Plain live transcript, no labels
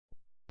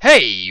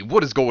Hey,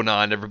 what is going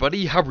on,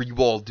 everybody? How are you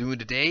all doing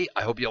today?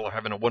 I hope you all are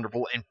having a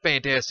wonderful and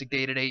fantastic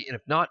day today, and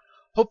if not,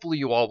 hopefully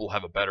you all will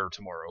have a better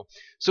tomorrow.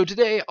 So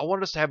today, I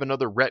want us to have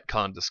another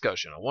retcon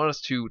discussion. I want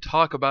us to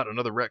talk about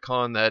another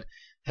retcon that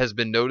has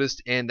been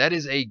noticed, and that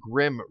is a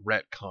Grimm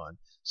retcon.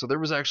 So there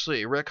was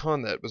actually a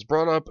retcon that was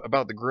brought up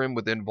about the Grimm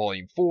within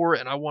Volume 4,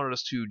 and I wanted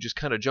us to just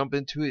kind of jump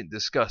into it and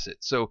discuss it.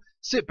 So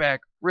sit back,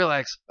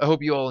 relax, I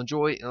hope you all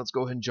enjoy, and let's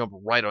go ahead and jump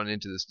right on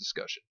into this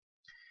discussion.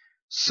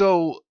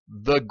 So,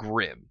 the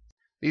Grimm.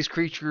 These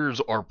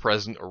creatures are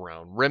present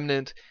around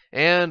Remnant,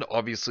 and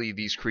obviously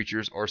these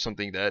creatures are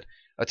something that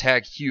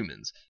attack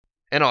humans.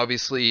 And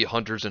obviously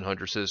hunters and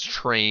huntresses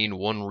train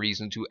one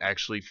reason to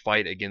actually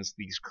fight against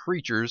these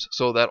creatures,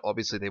 so that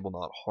obviously they will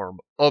not harm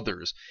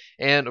others.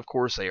 And of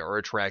course they are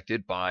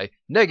attracted by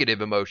negative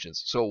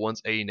emotions, so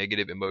once a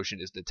negative emotion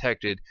is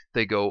detected,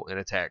 they go and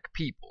attack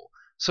people.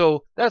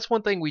 So that's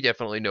one thing we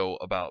definitely know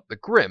about the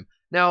Grimm.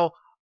 Now,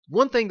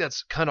 one thing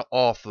that's kind of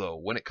off, though,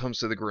 when it comes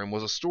to the Grimm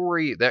was a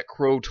story that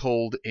Crow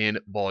told in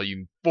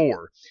Volume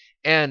 4.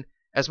 And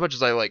as much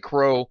as I like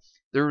Crow,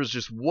 there was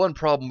just one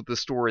problem with the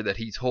story that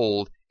he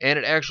told, and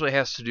it actually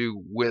has to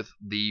do with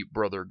the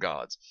Brother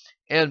Gods.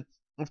 And,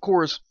 of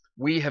course,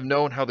 we have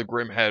known how the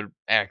Grimm had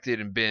acted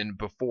and been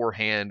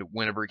beforehand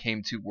whenever it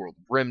came to World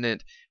of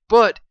Remnant,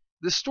 but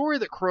the story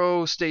that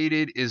Crow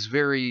stated is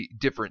very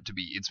different to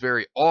me. It's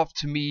very off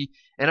to me,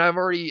 and I've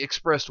already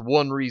expressed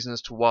one reason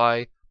as to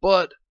why,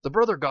 but the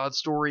Brother God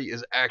story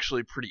is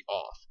actually pretty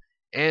off.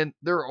 And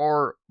there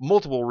are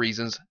multiple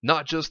reasons,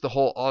 not just the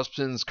whole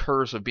Ozpin's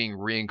curse of being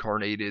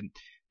reincarnated,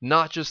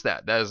 not just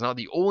that. That is not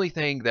the only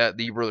thing that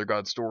the Brother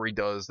God story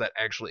does that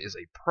actually is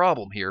a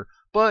problem here,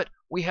 but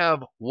we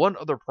have one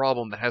other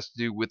problem that has to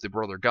do with the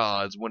Brother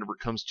Gods whenever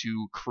it comes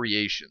to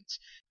creations.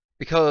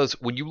 Because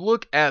when you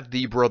look at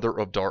the Brother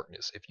of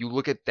Darkness, if you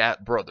look at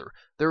that brother,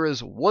 there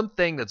is one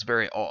thing that's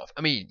very off.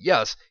 I mean,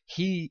 yes,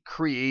 he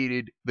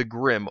created the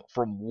Grimm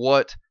from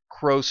what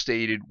Crow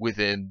stated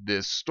within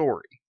this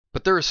story.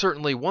 But there is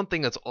certainly one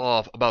thing that's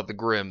off about the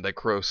Grimm that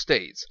Crow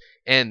states,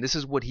 and this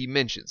is what he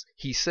mentions.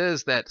 He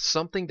says that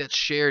something that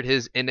shared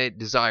his innate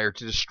desire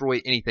to destroy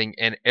anything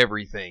and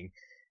everything,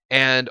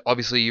 and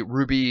obviously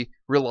RWBY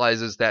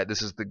realizes that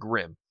this is the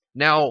Grimm.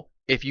 Now,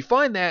 if you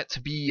find that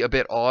to be a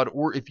bit odd,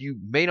 or if you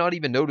may not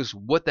even notice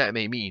what that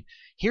may mean,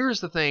 here's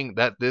the thing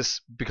that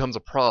this becomes a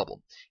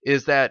problem,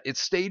 is that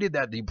it's stated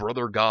that the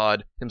Brother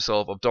God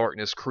himself of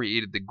Darkness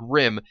created the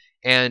Grimm,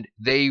 and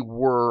they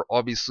were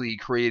obviously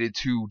created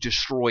to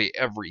destroy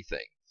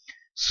everything.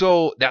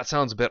 So that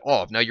sounds a bit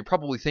off. Now you're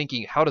probably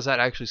thinking, how does that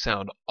actually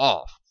sound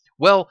off?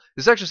 Well,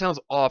 this actually sounds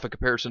off in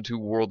comparison to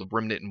World of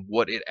Remnant and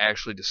what it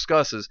actually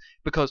discusses,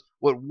 because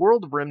what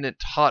World of Remnant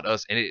taught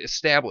us, and it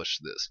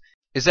established this,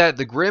 is that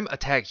the Grimm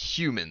attack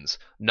humans,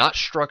 not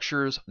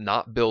structures,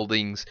 not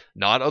buildings,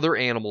 not other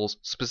animals,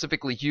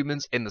 specifically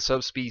humans and the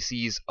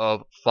subspecies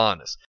of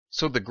Faunus.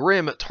 So the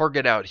Grimm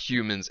target out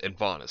humans and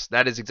Faunus.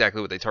 That is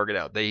exactly what they target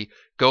out. They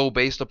go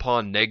based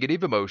upon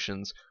negative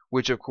emotions,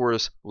 which of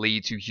course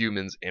lead to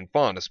humans and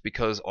Faunus,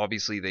 because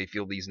obviously they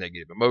feel these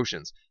negative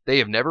emotions. They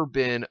have never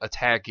been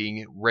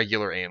attacking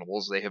regular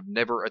animals. They have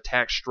never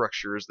attacked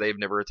structures. They have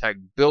never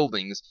attacked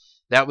buildings.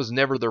 That was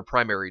never their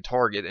primary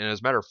target, and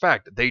as a matter of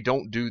fact, they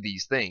don't do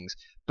these things.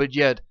 But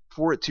yet,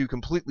 for it to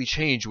completely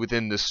change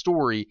within the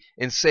story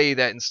and say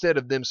that instead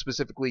of them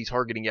specifically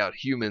targeting out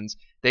humans,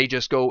 they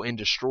just go and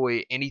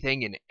destroy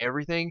anything and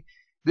everything,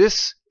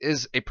 this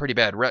is a pretty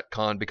bad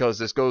retcon, because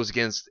this goes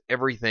against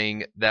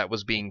everything that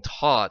was being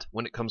taught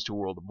when it comes to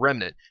World of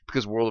Remnant,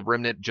 because World of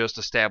Remnant just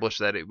established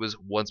that it was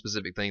one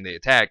specific thing they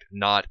attacked,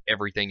 not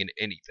everything and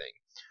anything.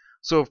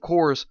 So of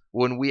course,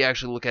 when we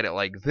actually look at it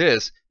like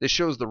this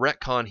shows the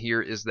retcon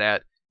here is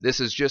that this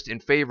is just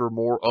in favor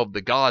more of the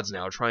gods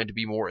now, trying to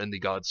be more in the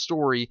god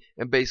story,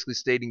 and basically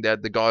stating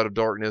that the God of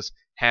Darkness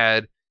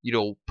had,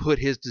 put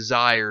his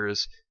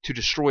desires to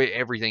destroy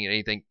everything and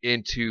anything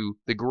into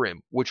the Grimm,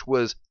 which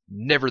was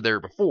never there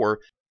before,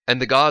 and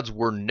the gods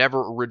were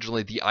never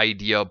originally the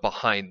idea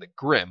behind the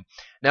Grimm.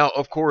 Now,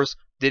 of course,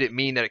 did it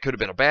mean that it could have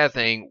been a bad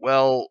thing?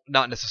 Well,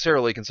 not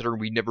necessarily, considering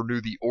we never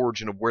knew the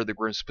origin of where the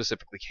Grimm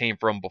specifically came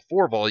from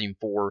before Volume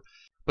 4,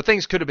 but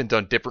things could have been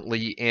done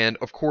differently, and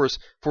of course,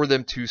 for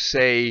them to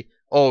say,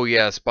 oh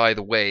yes, by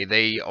the way,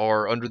 they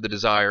are under the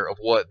desire of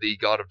what the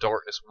God of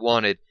Darkness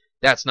wanted,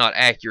 that's not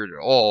accurate at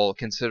all,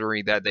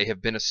 considering that they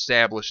have been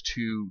established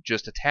to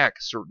just attack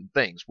certain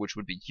things, which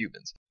would be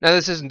humans. Now,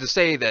 this isn't to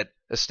say that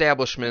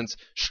establishments,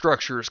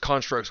 structures,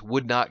 constructs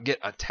would not get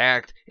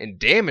attacked and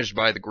damaged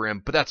by the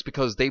Grimm, but that's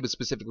because they would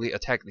specifically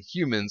attack the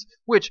humans,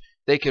 which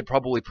they could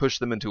probably push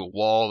them into a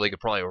wall, they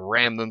could probably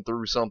ram them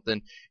through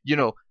something.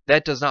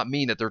 That does not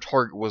mean that their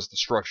target was the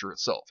structure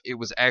itself. It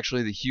was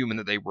actually the human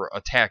that they were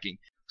attacking.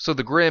 So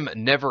the Grimm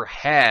never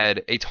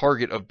had a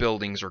target of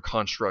buildings or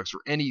constructs or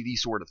any of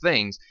these sort of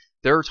things.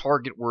 Their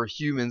target were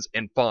humans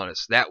and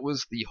Faunus. That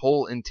was the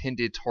whole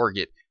intended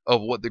target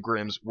of what the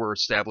Grimms were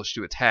established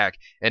to attack.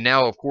 And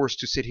now, of course,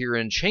 to sit here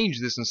and change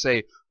this and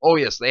say, oh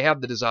yes, they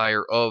have the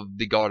desire of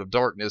the God of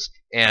Darkness,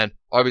 and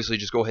obviously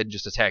just go ahead and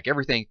just attack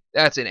everything,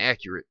 that's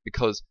inaccurate,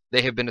 because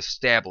they have been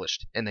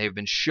established, and they have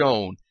been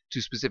shown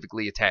to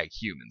specifically attack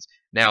humans.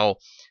 Now,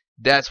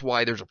 that's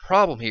why there's a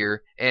problem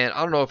here, and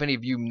I don't know if any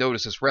of you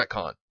noticed this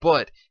retcon,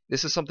 but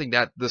this is something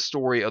that the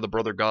story of the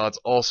Brother Gods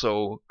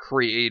also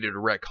created a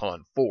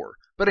retcon for.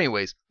 But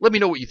anyways, let me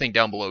know what you think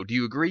down below. Do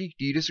you agree?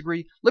 Do you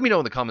disagree? Let me know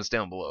in the comments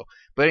down below.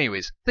 But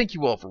anyways, thank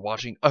you all for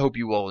watching. I hope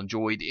you all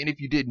enjoyed, and if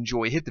you did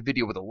enjoy, hit the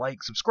video with a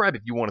like, subscribe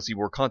if you want to see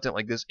more content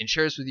like this, and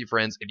share this with your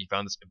friends if you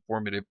found this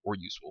informative or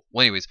useful.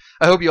 Well, anyways,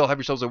 I hope you all have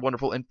yourselves a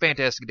wonderful and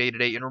fantastic day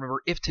today, and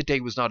remember, if today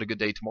was not a good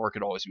day, tomorrow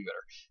could always be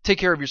better. Take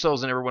care of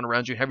yourselves and everyone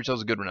around you, and have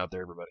yourselves a good one out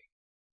there, everybody.